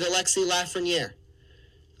drafted Alexis Lafreniere.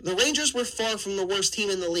 The Rangers were far from the worst team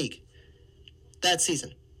in the league. that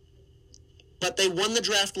season. But they won the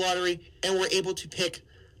draft lottery and were able to pick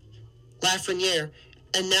Lafreniere,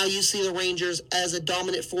 and now you see the Rangers as a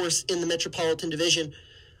dominant force in the Metropolitan Division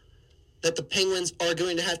that the Penguins are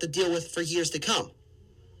going to have to deal with for years to come.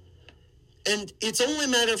 And it's only a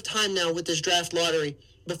matter of time now with this draft lottery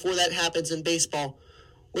before that happens in baseball,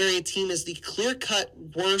 where a team is the clear-cut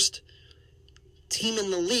worst team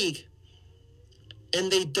in the league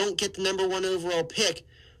and they don't get the number 1 overall pick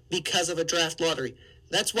because of a draft lottery.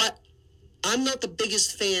 That's why I'm not the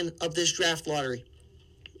biggest fan of this draft lottery.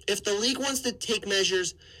 If the league wants to take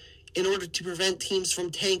measures in order to prevent teams from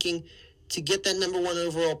tanking to get that number 1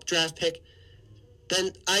 overall draft pick,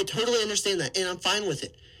 then I totally understand that, and I'm fine with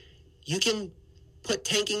it. You can put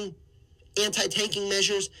anti-tanking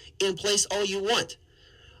measures in place all you want.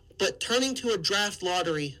 But turning to a draft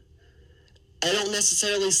lottery, I don't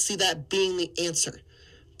necessarily see that being the answer,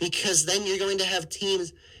 because then you're going to have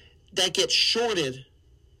teams that get shorted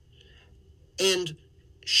and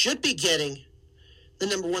should be getting the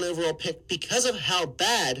number 1 overall pick because of how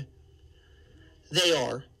bad they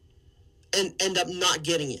are and end up not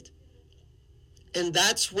getting it. And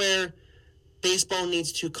that's where baseball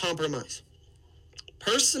needs to compromise.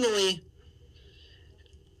 Personally,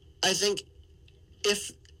 I think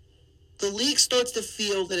if the league starts to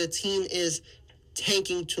feel that a team is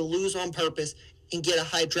tanking to lose on purpose and get a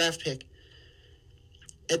high draft pick,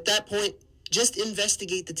 at that point, just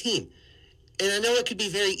investigate the team. And I know it could be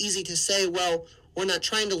very easy to say, well, we're not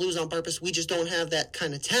trying to lose on purpose, we just don't have that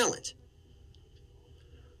kind of talent.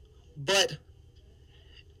 But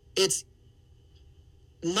it's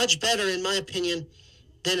much better, in my opinion,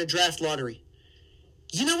 than a draft lottery.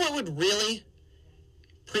 You know what would really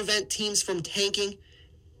prevent teams from tanking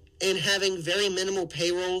and having very minimal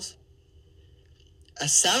payrolls? A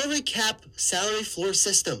salary cap, salary floor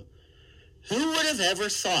system. Who would have ever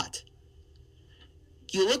thought?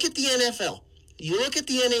 You look at the NFL, you look at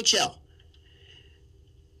the NHL,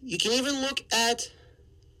 you can even look at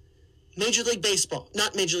the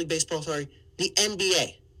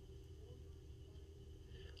NBA.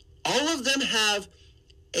 All of them have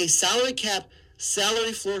a salary cap,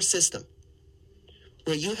 salary floor system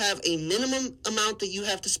where you have a minimum amount that you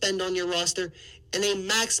have to spend on your roster and a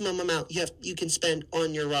maximum amount you can spend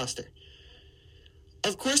on your roster.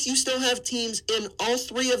 Of course, you still have teams in all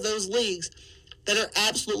three of those leagues that are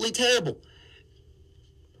absolutely terrible.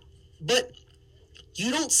 But you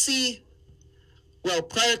don't see, well,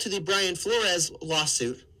 prior to the Brian Flores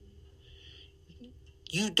lawsuit,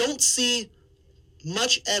 you don't see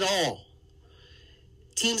much at all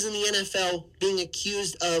teams in the NFL being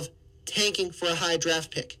accused of tanking for a high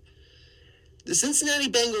draft pick. The Cincinnati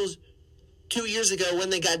Bengals 2 years ago, when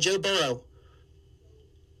they got Joe Burrow,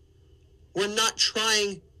 were not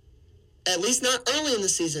trying, at least not early in the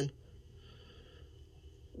season,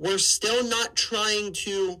 were still not trying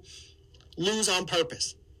to lose on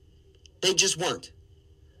purpose. They just weren't.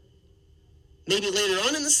 Maybe later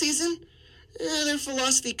on in the season, their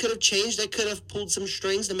philosophy could have changed. They could have pulled some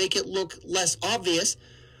strings to make it look less obvious.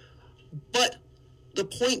 But the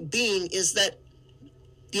point being is that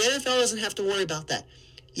the NFL doesn't have to worry about that.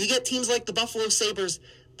 You get teams like the Buffalo Sabres,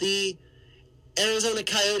 the Arizona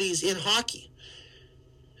Coyotes in hockey,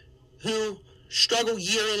 who struggle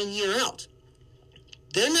year in and year out.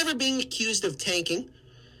 They're never being accused of tanking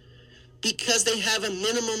because they have a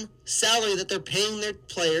minimum salary that they're paying their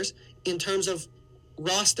players in terms of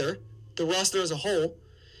roster, the roster as a whole.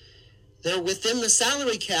 They're within the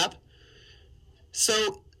salary cap.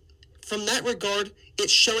 So from that regard,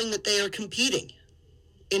 it's showing that they are competing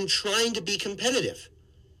and trying to be competitive.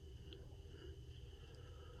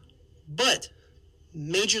 But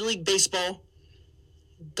Major League Baseball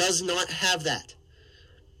does not have that.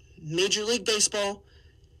 Major League Baseball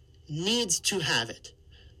needs to have it.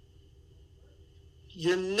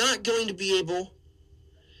 You're not going to be able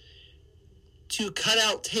to cut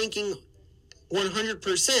out tanking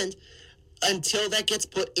 100% until that gets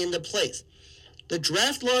put into place. The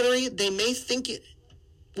draft lottery, they may think it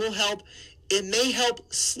will help. It may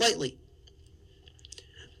help slightly.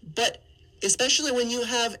 But especially when you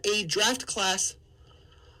have a draft class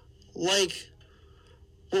like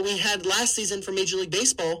what we had last season for Major League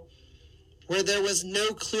Baseball, where there was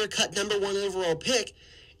no clear-cut number 1 overall pick,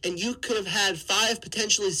 and you could have had 5,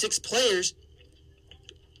 potentially 6 players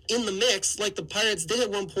in the mix, like the Pirates did at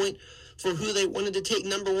one point, for who they wanted to take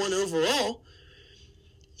number 1 overall.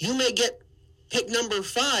 You may get pick number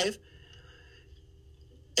 5,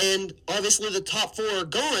 and obviously the top 4 are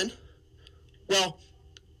gone. Well,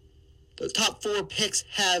 the top 4 picks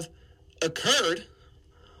have occurred,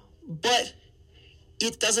 but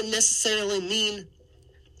it doesn't necessarily mean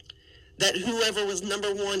that whoever was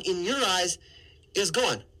number one in your eyes is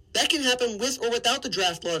gone. That can happen with or without the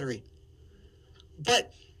draft lottery.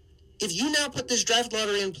 But if you now put this draft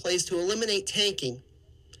lottery in place to eliminate tanking,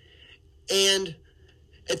 and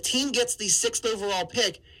a team gets the 6th overall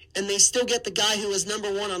pick, and they still get the guy who is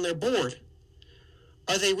number one on their board,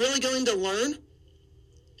 are they really going to learn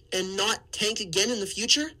and not tank again in the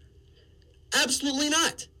future? Absolutely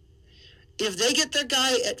not. If they get their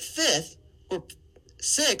guy at 5th or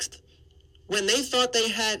 6th, when they thought they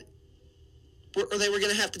had, or they were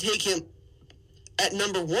going to have to take him at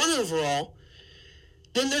number 1 overall,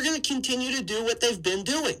 then they're going to continue to do what they've been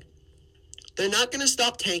doing. They're not going to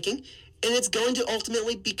stop tanking, and it's going to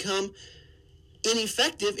ultimately become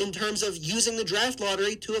ineffective in terms of using the draft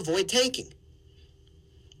lottery to avoid tanking.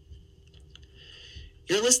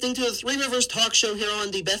 You're listening to the Three Rivers Talk Show here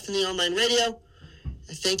on the Bethany Online Radio.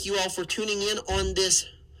 I thank you all for tuning in on this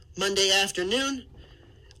Monday afternoon.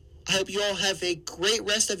 I hope you all have a great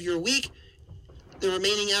rest of your week. The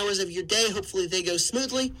remaining hours of your day, hopefully they go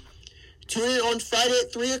smoothly. Tune in on Friday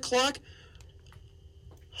at 3 o'clock.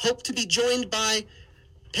 Hope to be joined by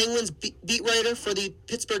Penguins beat writer for the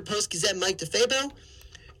Pittsburgh Post-Gazette, Mike DeFabo.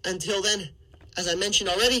 Until then, as I mentioned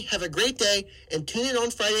already, have a great day, and tune in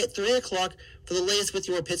on Friday at 3 o'clock for the latest with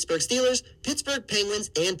your Pittsburgh Steelers, Pittsburgh Penguins,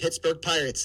 and Pittsburgh Pirates.